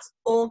 days. And that's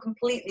all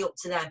completely up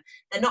to them.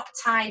 They're not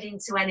tied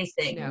into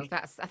anything. No,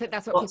 I think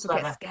that's what people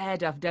get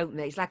scared of, don't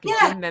they? It's like a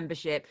gym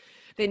membership.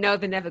 They know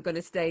they're never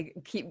going to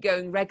keep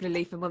going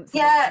regularly for months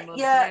and months and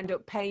months. They end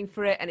up paying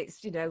for it, and it's,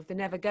 they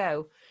never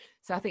go.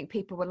 So I think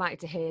people would like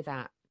to hear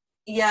that.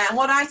 Yeah, and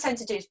what I tend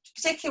to do,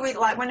 particularly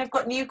like when I've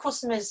got new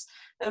customers,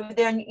 they've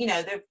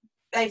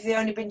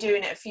only been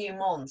doing it a few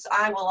months,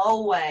 I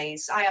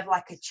have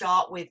like a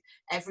chart with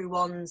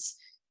everyone's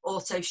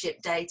auto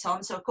ship date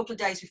on. So a couple of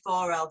days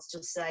before, I'll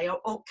just say,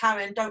 oh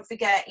Karen, don't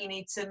forget, you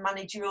need to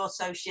manage your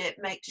auto ship,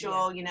 make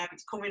sure,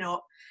 it's coming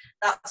up,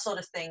 that sort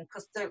of thing.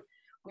 Because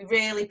we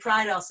really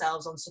pride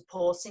ourselves on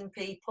supporting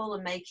people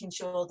and making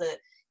sure that,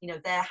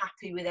 they're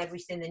happy with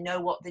everything, they know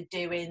what they're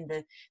doing,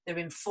 they're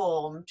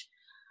informed.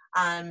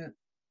 And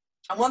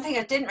one thing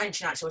I didn't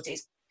mention actually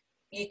is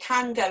you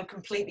can go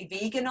completely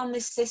vegan on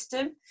this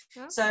system.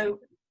 Okay. So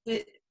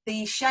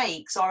the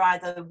shakes are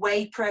either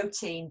whey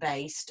protein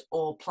based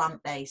or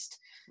plant based.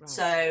 Right.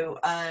 So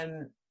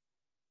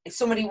if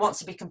somebody wants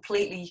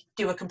to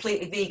do a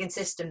completely vegan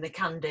system, they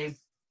can do.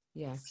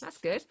 Yeah, that's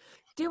good.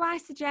 Do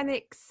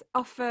Isagenix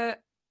offer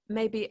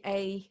maybe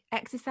a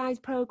exercise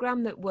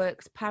program that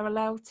works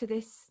parallel to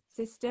this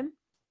system?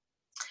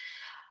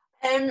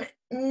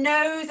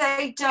 No,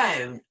 they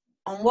don't.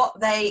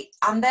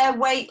 On their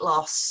weight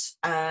loss,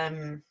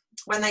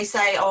 when they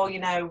say,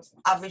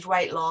 average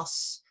weight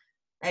loss,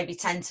 maybe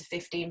 10 to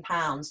 15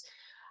 pounds,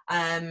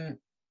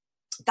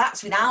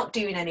 that's without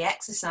doing any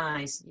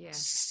exercise. Yeah.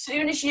 As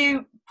soon as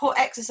you put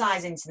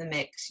exercise into the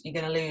mix, you're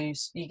going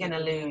to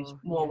lose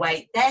more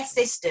weight. Their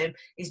system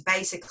is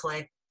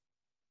basically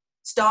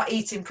start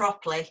eating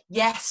properly.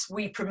 Yes,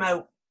 we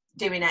promote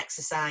doing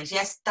exercise.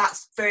 Yes,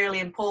 that's fairly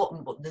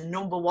important. But the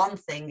number one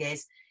thing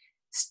is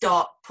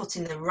start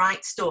putting the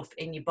right stuff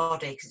in your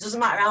body. Because it doesn't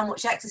matter how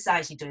much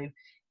exercise you do.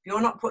 If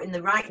you're not putting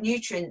the right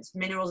nutrients,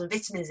 minerals and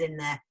vitamins in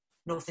there,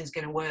 nothing's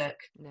going to work.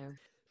 No.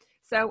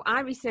 So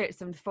I researched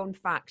some fun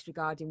facts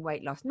regarding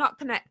weight loss, not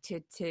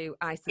connected to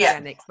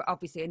Isagenix, but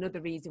obviously another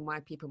reason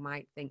why people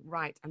might think,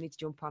 right, I need to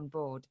jump on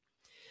board.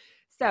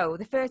 So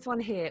the first one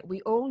here,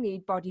 we all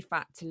need body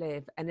fat to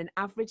live, and an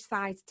average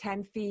size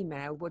 10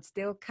 female would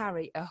still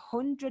carry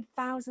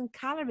 100,000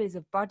 calories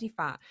of body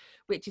fat,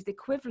 which is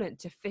equivalent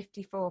to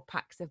 54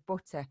 packs of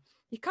butter.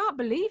 You can't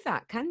believe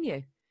that, can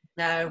you?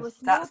 No, So a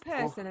small that's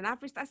person, an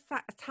average, that's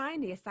a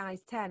tiny, a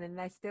size 10, and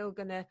they're still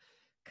going to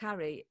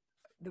carry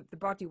the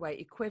body weight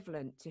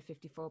equivalent to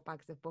 54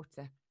 bags of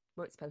butter.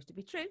 Well, it's supposed to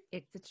be true.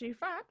 It's a true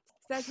fact.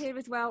 It says here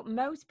as well,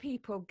 most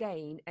people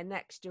gain an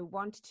extra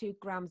 1 to 2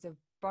 grams of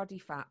body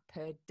fat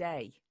per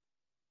day.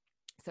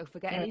 So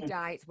forget any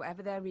diets,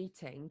 whatever they're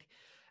eating,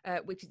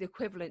 which is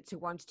equivalent to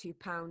 1 to 2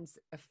 pounds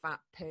of fat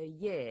per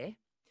year.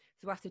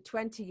 So after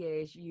 20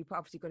 years, you're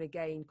obviously going to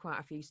gain quite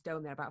a few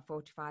stone there, about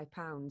 45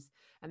 pounds.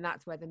 And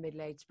that's where the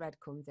middle-aged spread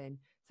comes in.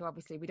 So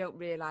obviously we don't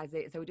realise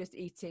it. So we're just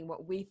eating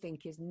what we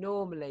think is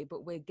normally,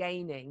 but we're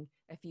gaining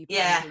a few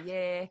pounds a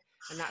year.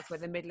 And that's where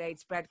the middle-aged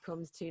spread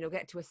comes to,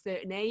 get to a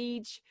certain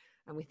age.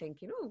 And we're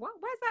thinking,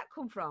 where's that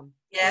come from?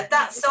 Yeah,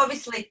 that's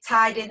obviously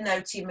tied in though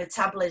to your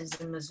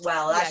metabolism as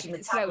well. As your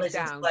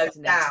metabolism slows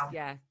down.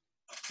 Yeah.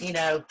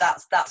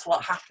 That's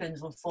what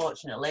happens,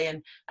 unfortunately.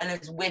 And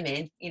as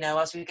women,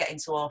 as we get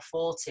into our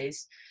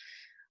 40s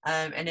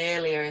and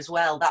earlier as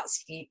well,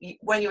 that's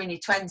when you're in your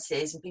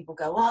 20s and people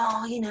go,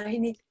 you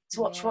need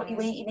to watch what you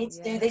eat, you need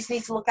to do this, you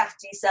need to look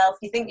after yourself.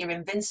 You think you're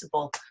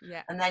invincible.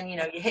 Yeah. And then, you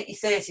hit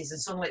your 30s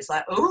and suddenly it's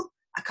like,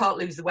 I can't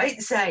lose the weight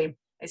the same.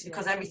 It's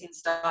because everything's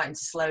starting to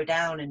slow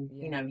down and,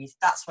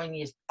 that's when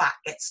your fat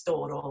gets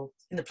stored all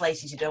in the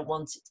places you don't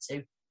want it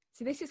to.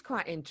 So this is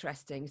quite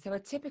interesting. So a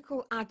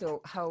typical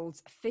adult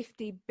holds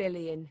 50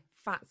 billion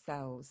fat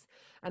cells,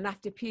 and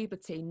after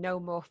puberty, no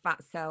more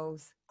fat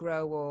cells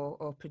grow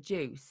or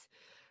produce.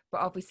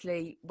 But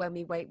obviously, when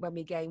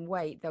we gain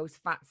weight, those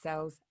fat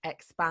cells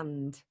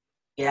expand.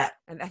 Yeah.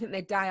 And I think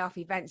they die off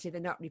eventually.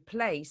 They're not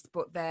replaced,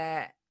 but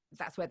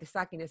that's where the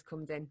sagginess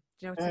comes in. Do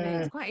you know what I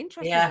mean? It's quite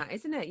interesting, that,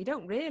 isn't it? You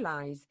don't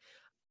realise.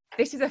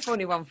 This is a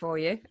funny one for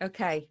you.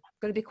 Okay, I'm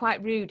going to be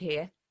quite rude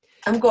here.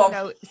 I'm gone.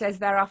 So it says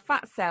there are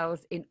fat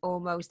cells in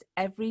almost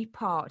every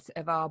part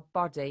of our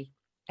body,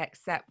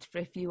 except for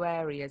a few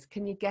areas.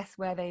 Can you guess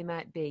where they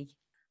might be?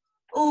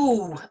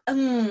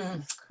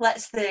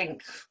 Let's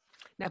think.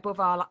 Now, above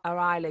our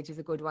eyelids is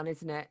a good one,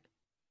 isn't it?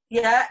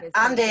 Yeah,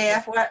 and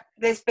here,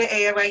 this bit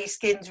here where your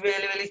skin's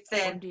really, really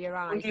thin. Under your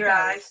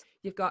eyes.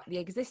 You've got the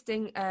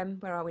existing,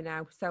 where are we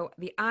now? So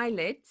the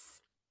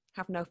eyelids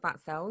have no fat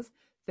cells.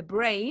 The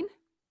brain,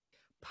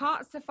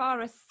 parts of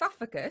our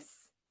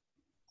esophagus,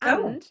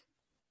 and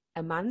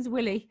a man's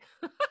willy.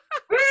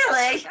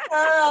 Really?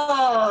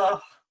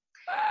 Oh,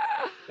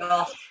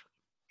 gosh.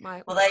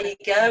 Well, there you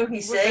go.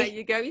 You see. There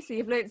you go. You see,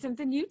 you've learned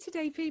something new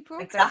today, people.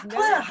 Exactly,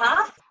 I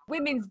have.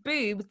 Women's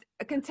boobs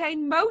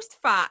contain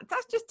most fat.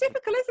 That's just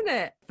typical, isn't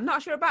it? I'm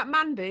not sure about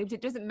man boobs.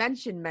 It doesn't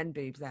mention men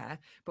boobs there,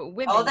 but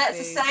women. Oh, that's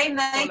the same.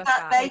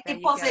 They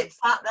deposit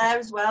fat there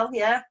as well.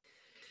 Yeah.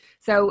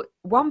 So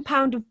 1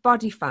 pound of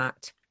body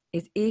fat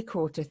is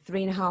equal to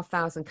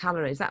 3,500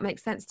 calories. That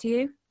makes sense to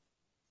you?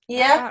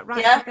 Yeah.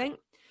 Right. Yeah. I think.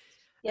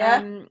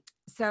 Yeah.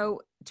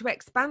 So to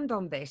expand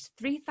on this,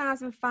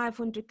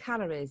 3,500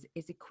 calories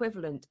is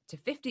equivalent to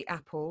 50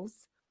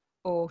 apples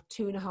or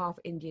 2.5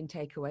 Indian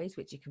takeaways,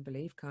 which you can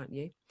believe, can't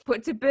you?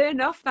 But to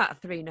burn off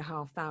that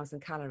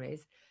 3,500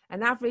 calories,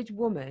 an average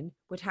woman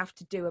would have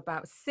to do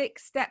about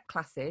 6 step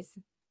classes,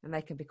 and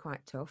they can be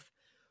quite tough,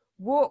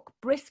 walk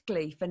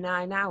briskly for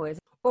 9 hours,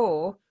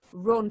 or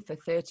run for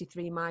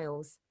 33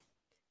 miles.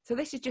 So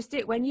this is just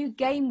it. When you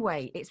gain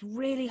weight, it's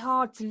really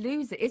hard to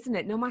lose it, isn't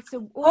it? No matter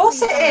what. Of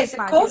course it is.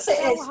 Of course it is.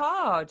 It's so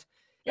hard.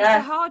 Yeah.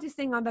 It's the hardest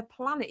thing on the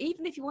planet.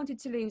 Even if you wanted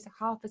to lose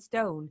half a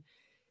stone,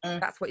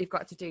 that's what you've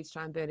got to do to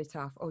try and burn it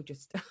off. Or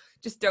just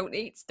don't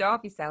eat,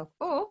 starve yourself.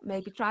 Or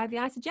maybe try the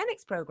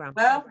Isogenics program.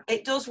 Well,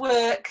 it does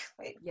work.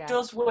 It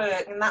does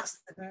work. And that's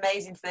the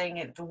amazing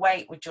thing. The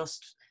weight would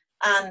just...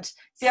 And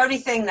it's the only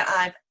thing that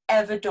I've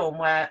ever done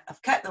where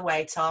I've kept the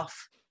weight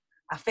off.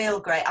 I feel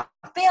great. I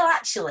feel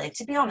actually,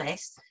 to be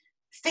honest,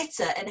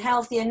 fitter and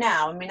healthier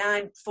now. I mean,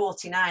 I'm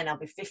 49. I'll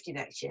be 50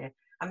 next year.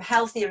 I'm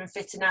healthier and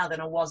fitter now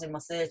than I was in my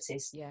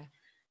 30s. Yeah.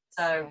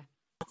 So,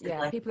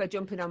 yeah, people are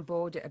jumping on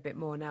board it a bit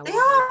more now. They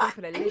are.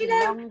 People are living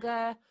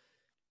longer.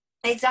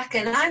 Exactly.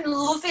 And I'm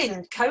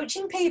loving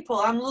coaching people.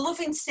 I'm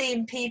loving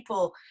seeing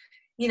people,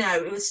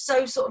 it was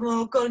so sort of,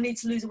 oh God, I need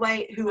to lose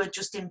weight, who are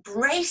just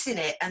embracing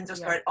it and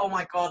just going, oh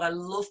my God, I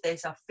love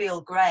this. I feel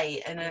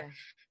great. And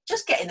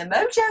just getting the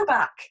mojo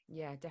back.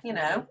 Yeah,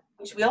 definitely.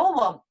 Which we all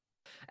want.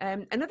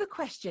 Another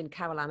question,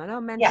 Caroline, I know I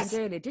mentioned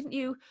earlier, didn't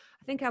you?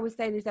 I think I was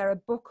saying, is there a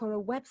book or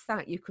a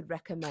website you could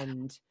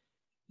recommend?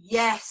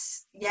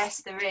 Yes,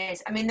 there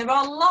is. I mean, there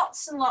are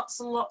lots and lots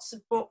and lots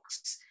of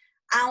books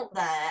out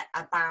there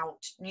about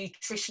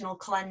nutritional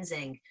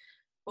cleansing.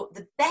 But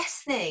the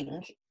best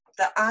thing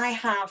that I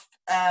have,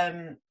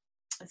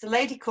 it's a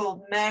lady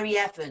called Mary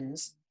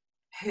Evans,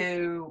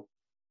 who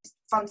is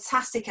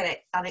fantastic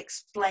at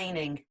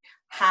explaining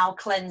how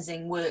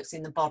cleansing works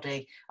in the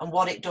body and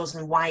what it does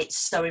and why it's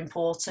so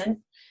important.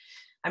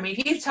 I mean,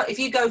 if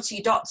you go to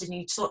your doctor and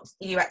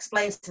you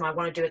explain to them, I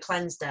want to do a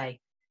cleanse day,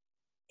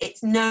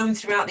 it's known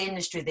throughout the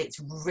industry that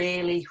it's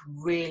really,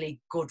 really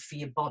good for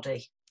your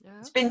body. Yeah.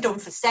 It's been done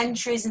for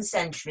centuries and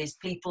centuries.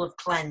 People have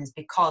cleansed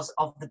because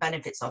of the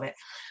benefits of it.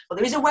 But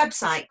there is a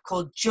website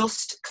called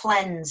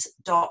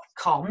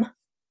justcleanse.com,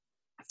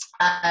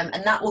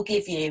 And that will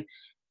give you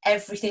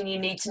everything you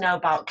need to know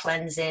about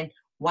cleansing,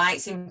 why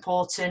it's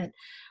important,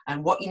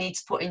 and what you need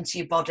to put into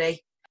your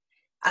body.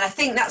 And I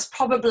think that's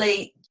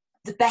probably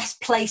the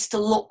best place to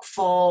look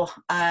for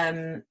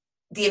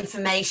the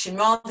information,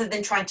 rather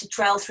than trying to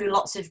trail through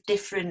lots of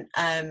different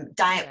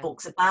diet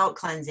books about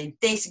cleansing.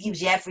 This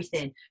gives you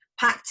everything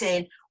packed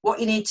in, what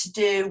you need to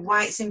do,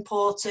 why it's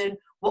important,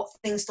 what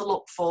things to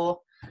look for.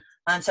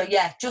 So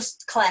yeah,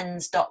 just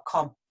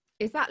cleanse.com.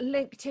 Is that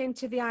linked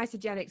into the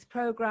Isagenix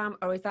program,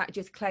 or is that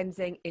just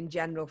cleansing in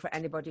general for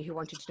anybody who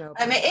wanted to know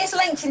about it is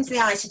linked into the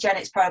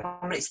Isagenix program,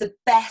 but it's the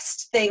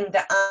best thing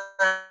that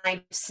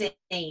I've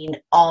seen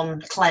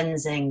on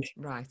cleansing.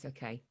 Right,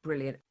 okay,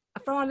 brilliant.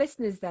 For our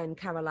listeners then,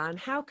 Caroline,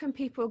 how can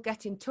people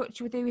get in touch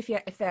with you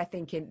if they're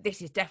thinking,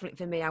 this is definitely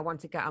for me, I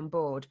want to get on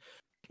board?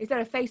 Is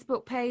there a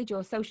Facebook page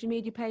or social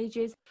media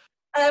pages?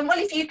 Well,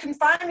 if you can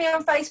find me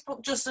on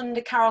Facebook just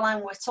under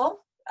Caroline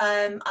Whittle.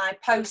 I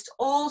post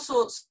all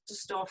sorts of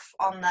stuff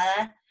on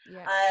there,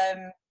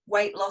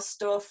 weight loss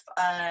stuff,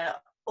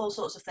 all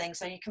sorts of things.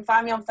 So you can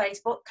find me on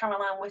Facebook,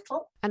 Caroline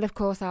Whittle. And of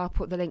course, I'll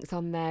put the links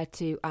on there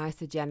to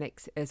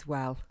Isagenix as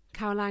well.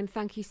 Caroline,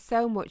 thank you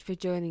so much for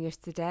joining us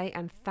today,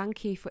 and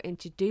thank you for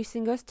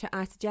introducing us to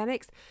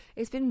Isagenix.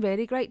 It's been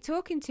really great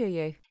talking to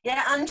you.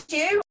 Yeah, and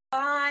you.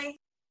 Bye.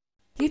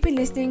 You've been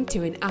listening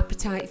to An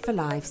Appetite for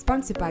Life,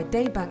 sponsored by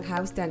Daybank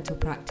House Dental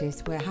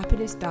Practice, where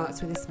happiness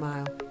starts with a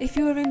smile. If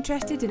you are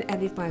interested in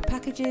any of my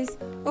packages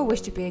or wish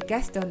to be a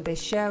guest on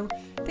this show,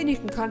 then you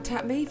can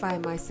contact me via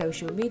my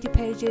social media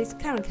pages,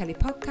 Karen Kelly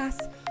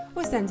Podcasts,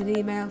 or send an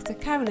email to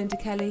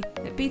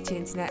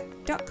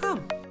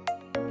karenunderkelly@btinternet.com.